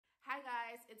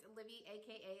it's Livie,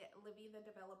 aka Livie the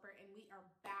developer, and we are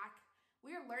back.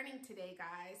 We are learning today,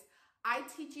 guys. I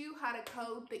teach you how to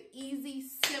code the easy,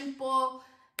 simple,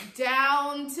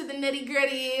 down to the nitty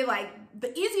gritty, like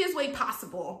the easiest way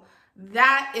possible.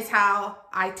 That is how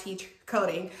I teach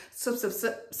coding. So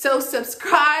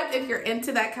subscribe if you're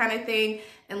into that kind of thing,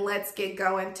 and let's get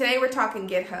going. Today we're talking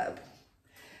GitHub.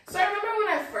 So I remember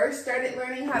when I first started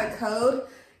learning how to code,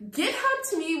 GitHub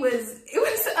to me was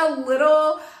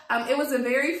a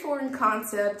very foreign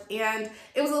concept, and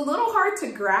it was a little hard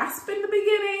to grasp in the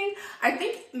beginning. I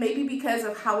think maybe because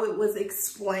of how it was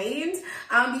explained,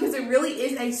 because it really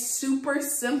is a super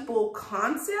simple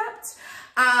concept.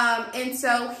 And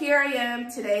so here I am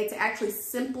today to actually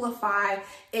simplify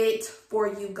it for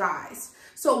you guys.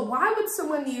 So why would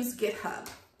someone use GitHub?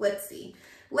 Let's see.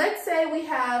 Let's say we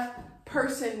have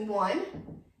person one,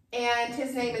 and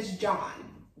his name is John.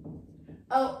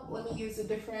 Oh, let me use a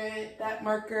different, that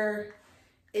marker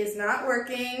is not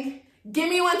working. Give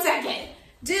me 1 second.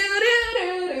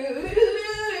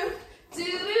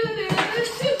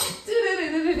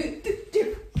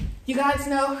 You guys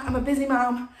know I'm a busy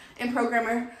mom and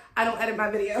programmer. I don't edit my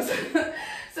videos.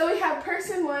 So we have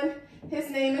person one, his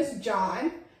name is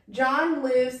John. John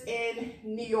lives in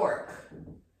New York.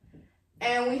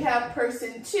 And we have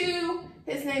person two,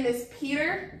 his name is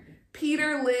Peter.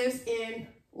 Peter lives in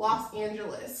Los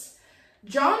Angeles.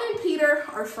 John and Peter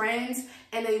are friends,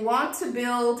 and they want to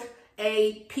build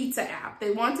a pizza app.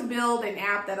 They want to build an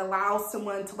app that allows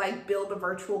someone to like build a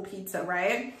virtual pizza,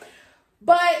 right?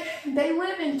 But they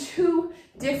live in two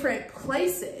different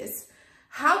places.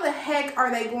 How the heck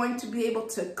are they going to be able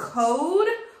to code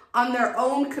on their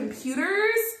own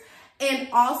computers and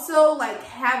also like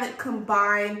have it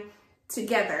combined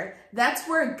together? That's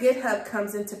where GitHub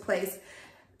comes into play.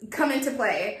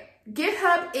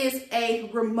 GitHub is a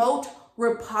remote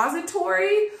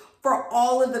repository for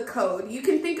all of the code. You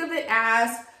can think of it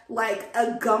as like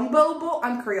a gumbo bowl.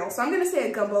 I'm Creole, so I'm gonna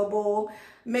say a gumbo bowl.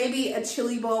 Maybe a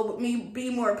chili bowl would be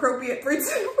more appropriate for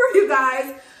you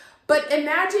guys. But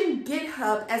imagine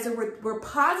GitHub as a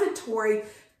repository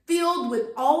filled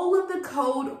with all of the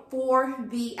code for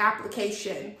the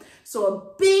application. So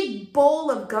a big bowl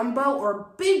of gumbo or a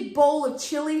big bowl of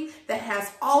chili that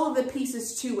has all of the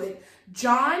pieces to it.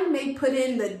 John may put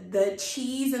in the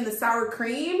cheese and the sour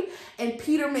cream, and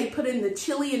Peter may put in the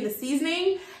chili and the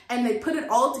seasoning, and they put it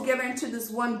all together into this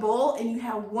one bowl, and you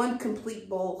have one complete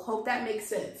bowl. Hope that makes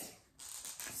sense.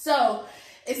 So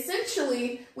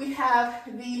essentially, we have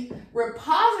the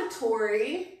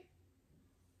repository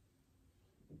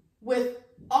with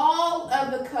all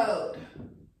of the code.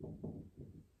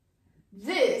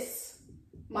 This,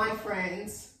 my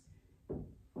friends,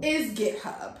 is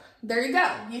GitHub. There you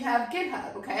go. You have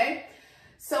GitHub, okay?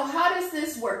 So how does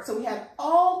this work? So we have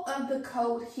all of the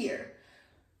code here.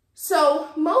 So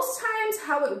most times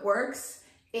how it works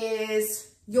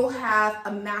is you'll have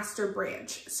a master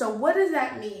branch. So what does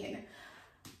that mean?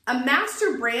 A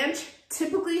master branch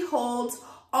typically holds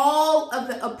all of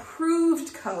the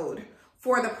approved code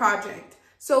for the project.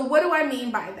 So what do I mean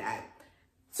by that?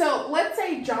 So let's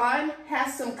say John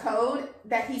has some code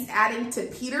that he's adding to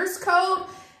Peter's code.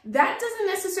 That doesn't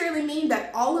necessarily mean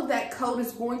that all of that code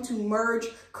is going to merge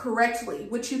correctly,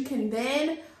 which you can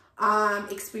then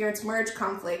experience merge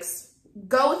conflicts.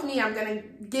 Go with me. I'm going to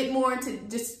get more into,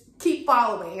 just keep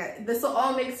following. This will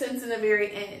all make sense in the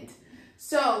very end.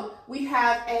 So we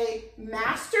have a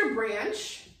master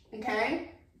branch,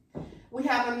 okay? We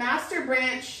have a master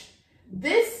branch.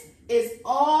 This is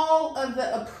all of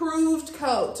the approved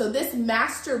code. So this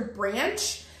master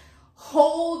branch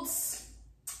holds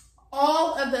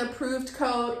all of the approved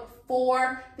code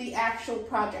for the actual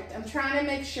project. I'm trying to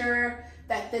make sure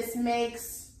that this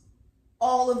makes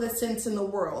all of the sense in the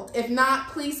world. If not,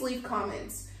 please leave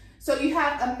comments. So you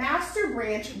have a master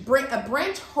branch. A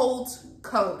branch holds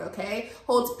code, okay?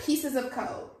 Holds pieces of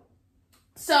code.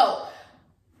 So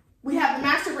we have the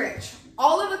master branch.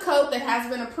 All of the code that has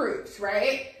been approved,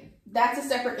 right? That's a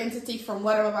separate entity from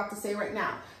what I'm about to say right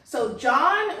now. So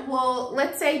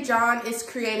let's say John is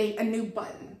creating a new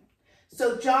button.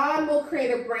 So John will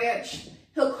create a branch.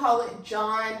 He'll call it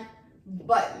John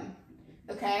Button,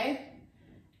 okay?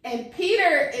 And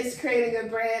Peter is creating a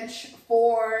branch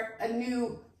for a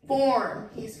new form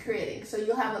he's creating. So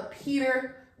you'll have a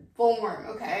Peter form,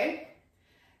 okay?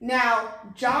 Now,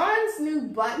 John's new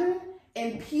button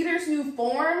and Peter's new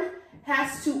form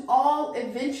has to all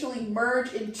eventually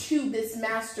merge into this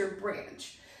master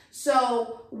branch.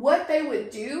 So what they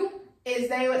would do is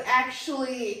they would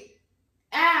actually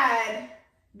add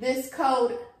this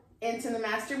code into the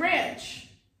master branch,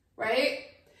 right?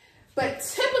 But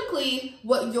typically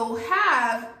what you'll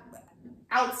have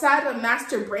outside of a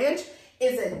master branch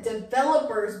is a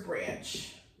developer's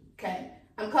branch, okay?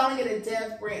 I'm calling it a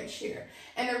dev branch here.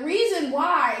 And the reason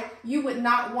why you would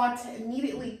not want to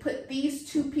immediately put these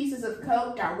two pieces of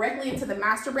code directly into the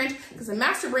master branch, because the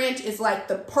master branch is like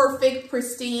the perfect,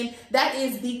 pristine, that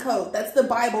is the code. That's the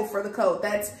Bible for the code.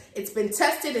 It's been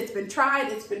tested, it's been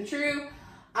tried, it's been true.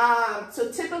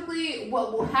 So typically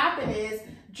what will happen is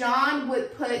John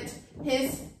would put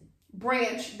his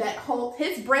branch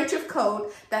of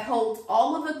code that holds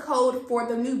all of the code for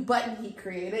the new button he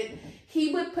created.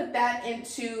 He would put that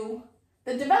into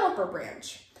the developer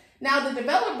branch. Now the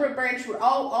developer branch would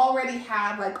already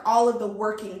have like all of the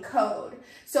working code.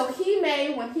 So he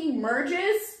may, when he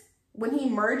merges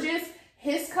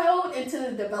his code into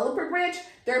the developer branch,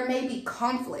 there may be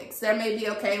conflicts. There may be,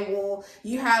 okay, well,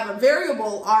 you have a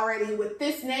variable already with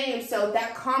this name, so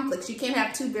that conflicts. You can't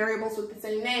have two variables with the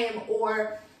same name,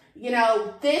 or, you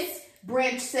know, this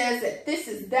branch says that this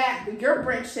is that, but your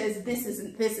branch says this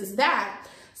is that.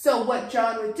 So what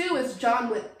John would do is John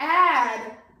would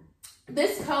add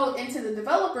this code into the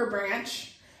developer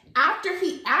branch. After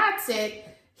he adds it,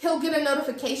 he'll get a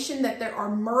notification that there are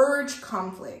merge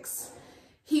conflicts.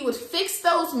 He would fix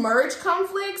those merge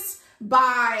conflicts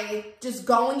by just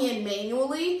going in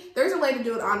manually. There's a way to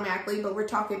do it automatically, but we're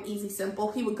talking easy,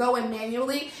 simple. He would go in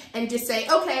manually and just say,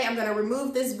 okay, I'm gonna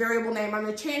remove this variable name. I'm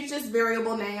gonna change this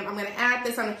variable name. I'm gonna add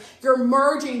this. You're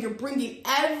merging, you're bringing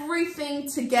everything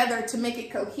together to make it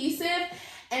cohesive.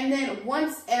 And then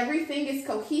once everything is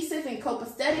cohesive and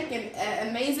copacetic and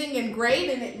amazing and great,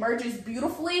 and it merges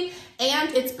beautifully, and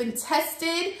it's been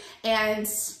tested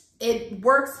and it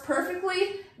works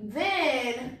perfectly,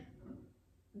 then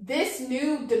this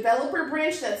new developer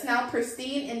branch that's now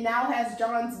pristine and now has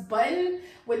John's button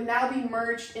would now be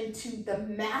merged into the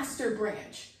master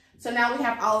branch. So now we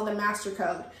have all of the master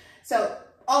code. So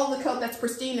all of the code that's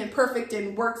pristine and perfect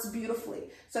and works beautifully.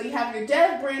 So you have your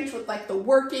dev branch with like the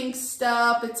working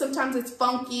stuff, and sometimes it's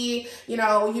funky, you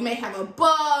know, you may have a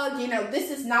bug, you know,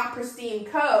 this is not pristine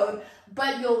code,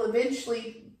 but you'll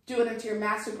eventually do it into your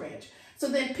master branch. So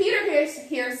then Peter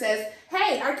here says,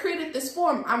 hey, I created this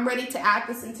form. I'm ready to add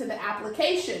this into the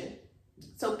application.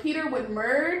 So Peter would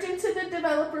merge into the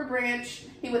developer branch.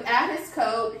 He would add his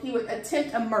code. He would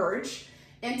attempt a merge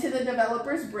into the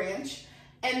developer's branch.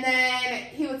 And then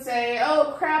he would say,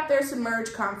 oh crap, there's some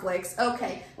merge conflicts.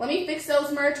 Okay, let me fix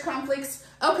those merge conflicts.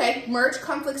 Okay, merge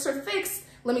conflicts are fixed.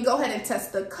 Let me go ahead and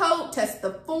test the code, test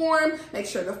the form, make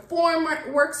sure the form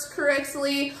works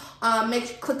correctly,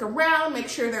 click around, make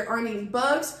sure there aren't any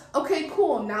bugs. Okay,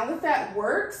 cool. Now that that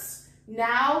works,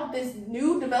 now this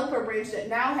new developer branch that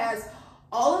now has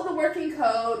all of the working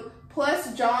code,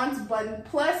 plus John's button,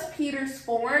 plus Peter's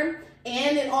form,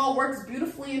 and it all works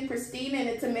beautifully and pristine and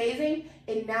it's amazing,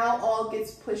 it now all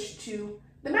gets pushed to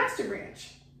the master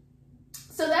branch.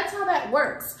 So that's how that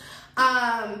works.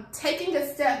 Taking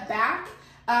a step back,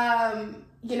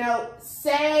 you know,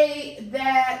 say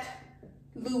that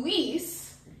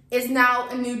Luis is now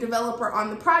a new developer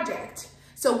on the project.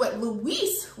 So what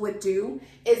Luis would do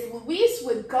is Luis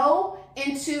would go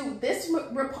into this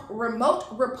remote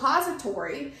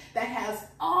repository that has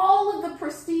all of the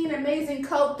pristine, amazing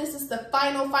code. This is the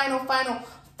final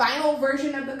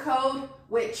version of the code,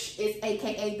 which is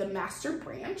AKA the master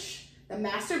branch. The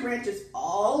master branch is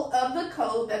all of the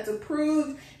code that's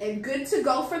approved and good to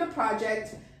go for the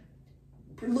project.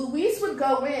 Luis would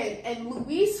go in and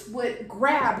Luis would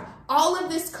grab all of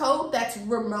this code that's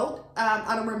remote,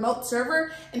 on a remote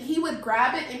server, and he would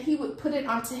grab it and he would put it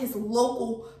onto his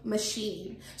local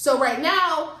machine. So right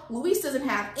now, Luis doesn't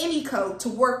have any code to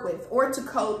work with or to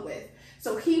code with.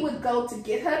 So he would go to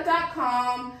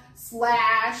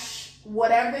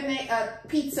github.com/whatever the name,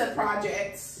 pizza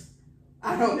projects,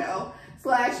 I don't know,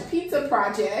 /pizza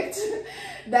project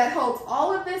that holds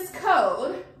all of this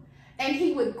code, and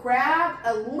he would grab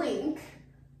a link,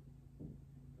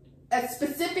 a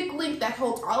specific link that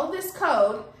holds all of this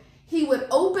code. He would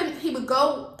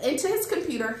go into his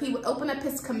computer, he would open up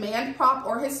his command prompt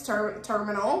or his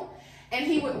terminal, and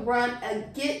he would run a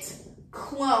git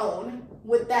clone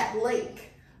with that link.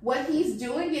 What he's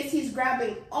doing is he's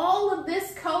grabbing all of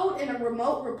this code in a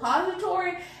remote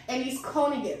repository and he's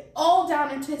cloning it all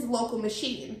down into his local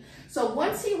machine. So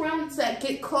once he runs that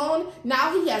git clone,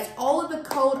 now he has all of the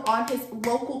code on his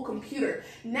local computer.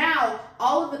 Now,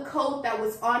 all of the code that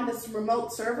was on this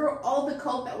remote server, all the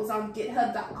code that was on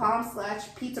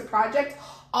github.com/pizza project,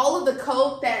 all of the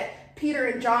code that Peter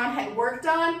and John had worked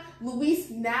on,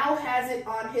 Luis now has it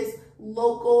on his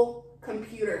local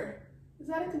computer. Is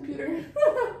that a computer?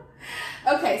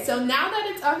 Okay, so now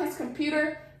that it's on his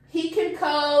computer, he can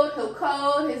code, he'll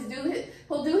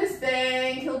do his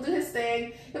thing, he'll do his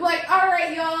thing. He'll be like, all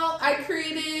right, y'all, I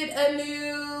created a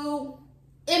new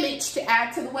image to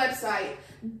add to the website.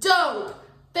 Dope.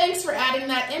 Thanks for adding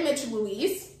that image,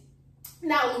 Luis.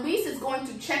 Now, Luis is going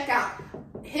to check out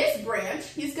his branch.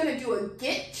 He's going to do a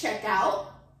git checkout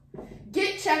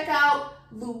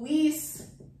Luis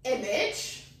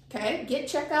image. Okay, git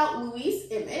checkout Luis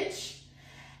image.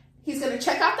 He's going to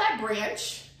check out that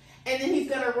branch, and then he's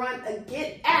going to run a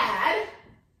git add.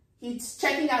 He's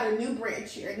checking out a new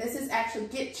branch here, and this is actually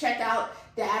git checkout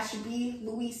 -b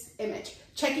Luis image.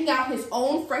 Checking out his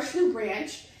own fresh new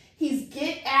branch. He's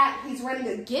running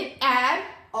a git add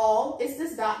all, it's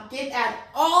this dot, git add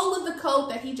all of the code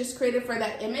that he just created for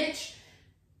that image.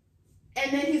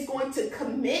 And then he's going to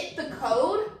commit the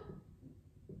code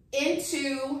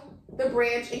into the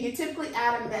branch, and you typically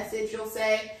add a message. You'll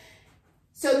say,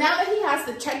 so now that he has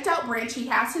the checked out branch, he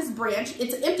has his branch.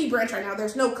 It's an empty branch right now.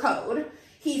 There's no code.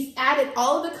 He's added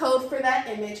all of the code for that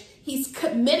image. He's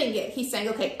committing it. He's saying,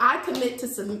 okay, I commit to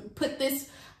put this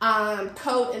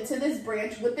code into this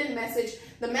branch with the message.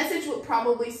 The message would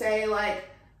probably say like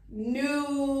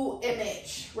new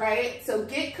image, right? So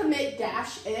git commit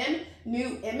 -n,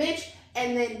 new image,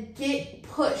 and then git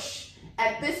push.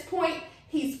 At this point,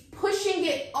 he's pushing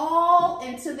it all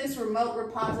into this remote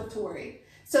repository.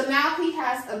 So now he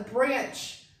has a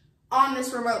branch on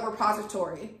this remote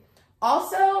repository.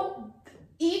 Also,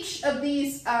 each of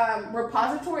these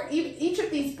each of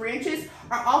these branches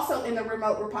are also in the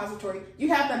remote repository.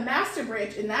 You have the master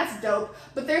branch, and that's dope,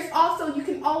 but there's also, you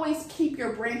can always keep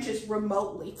your branches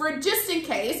remotely for just in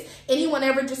case anyone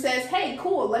ever just says, hey,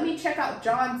 cool, let me check out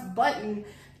John's button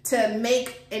to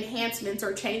make enhancements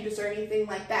or changes or anything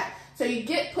like that. So you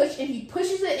git push, and he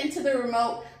pushes it into the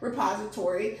remote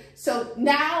repository. So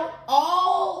now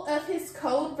all of his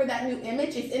code for that new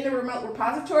image is in the remote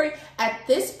repository. At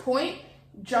this point,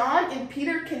 John and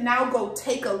Peter can now go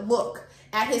take a look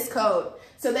at his code.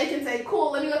 So they can say,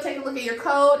 cool, let me go take a look at your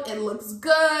code. It looks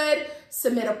good.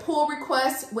 Submit a pull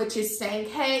request, which is saying,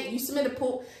 hey, you submit a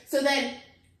pull. So then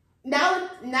now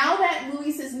that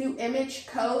Luis's new image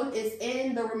code is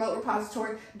in the remote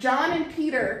repository, John and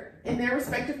Peter, in their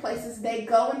respective places, they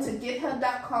go into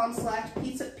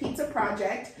github.com/pizza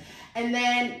project, and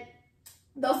then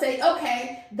they'll say,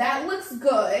 okay, that looks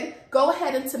good. Go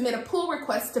ahead and submit a pull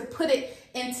request to put it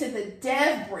into the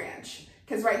dev branch,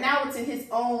 because right now it's in his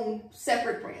own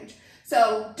separate branch.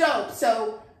 So dope.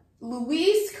 So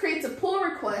Luis creates a pull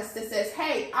request that says,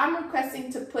 hey, I'm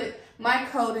requesting to put my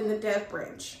code in the dev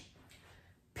branch.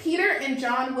 Peter and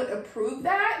John would approve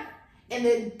that, and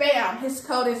then bam, his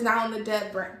code is now in the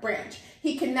dev branch.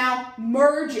 He can now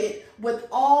merge it with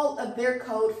all of their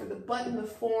code for the button, the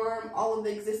form, all of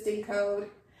the existing code.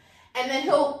 And then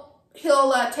he'll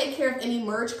take care of any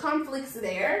merge conflicts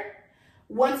there.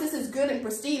 Once this is good and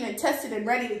pristine and tested and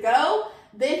ready to go,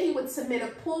 then he would submit a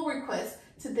pull request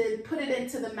to then put it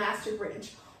into the master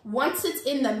branch. Once it's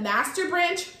in the master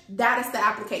branch, that is the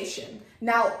application.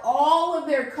 Now all of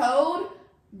their code,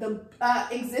 the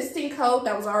existing code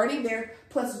that was already there,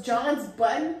 plus John's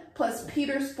button, plus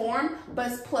Peter's form,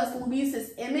 plus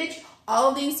Luis's image,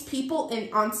 all these people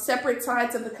on separate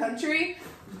sides of the country,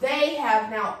 they have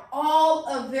now all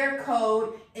of their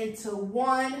code into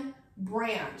one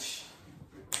branch.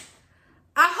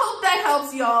 I hope that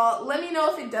helps y'all. Let me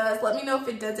know if it does. Let me know if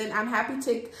it doesn't. I'm happy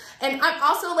to. And I'm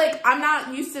also like, I'm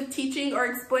not used to teaching or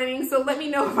explaining, so let me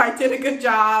know if I did a good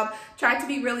job. Try to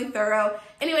be really thorough.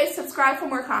 Anyway, subscribe for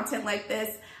more content like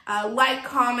this. Like,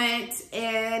 comment,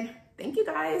 and thank you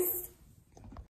guys.